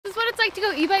like to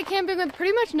go e-bike camping with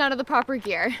pretty much none of the proper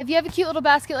gear. If you have a cute little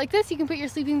basket like this, you can put your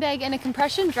sleeping bag in a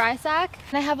compression dry sack.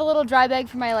 And I have a little dry bag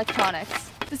for my electronics.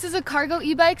 This is a cargo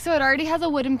e-bike, so it already has a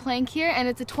wooden plank here, and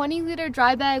it's a 20-liter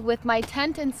dry bag with my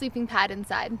tent and sleeping pad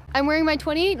inside. I'm wearing my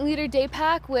 28-liter day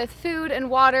pack with food and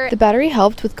water. The battery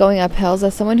helped with going up hills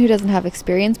as someone who doesn't have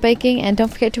experience biking, and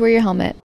don't forget to wear your helmet.